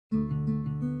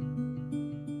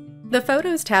The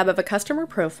Photos tab of a customer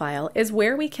profile is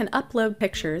where we can upload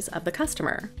pictures of the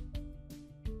customer.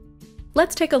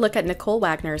 Let's take a look at Nicole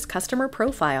Wagner's customer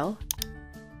profile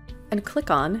and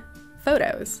click on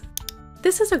Photos.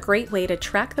 This is a great way to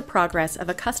track the progress of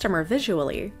a customer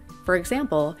visually. For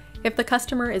example, if the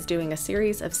customer is doing a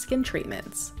series of skin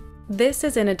treatments. This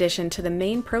is in addition to the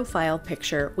main profile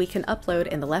picture we can upload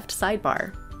in the left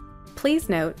sidebar. Please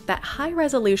note that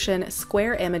high-resolution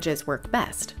square images work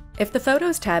best. If the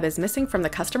Photos tab is missing from the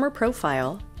customer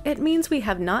profile, it means we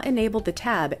have not enabled the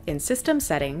tab in System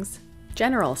Settings,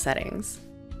 General Settings.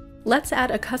 Let's add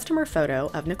a customer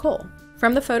photo of Nicole.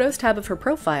 From the Photos tab of her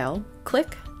profile,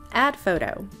 click Add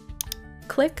Photo.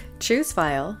 Click Choose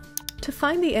File to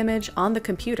find the image on the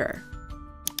computer.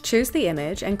 Choose the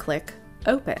image and click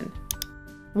Open.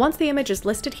 Once the image is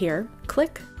listed here,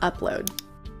 click Upload.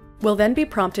 We'll then be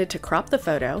prompted to crop the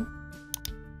photo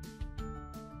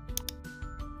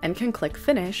and can click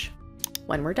Finish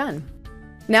when we're done.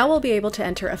 Now we'll be able to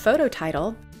enter a photo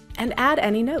title and add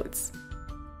any notes.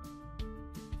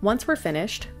 Once we're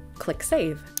finished, click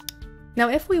Save. Now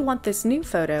if we want this new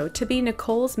photo to be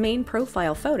Nicole's main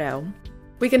profile photo,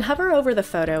 we can hover over the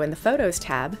photo in the Photos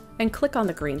tab and click on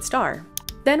the green star.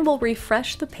 Then we'll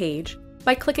refresh the page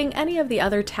by clicking any of the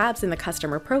other tabs in the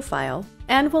customer profile,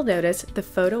 and we'll notice the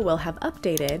photo will have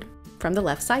updated from the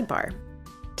left sidebar.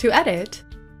 To edit,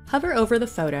 hover over the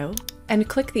photo and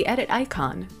click the edit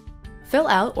icon. Fill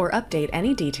out or update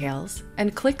any details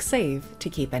and click Save to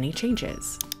keep any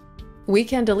changes. We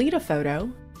can delete a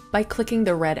photo by clicking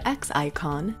the red X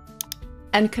icon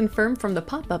and confirm from the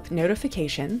pop-up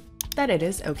notification that it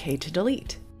is okay to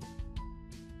delete.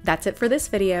 That's it for this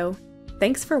video.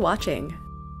 Thanks for watching.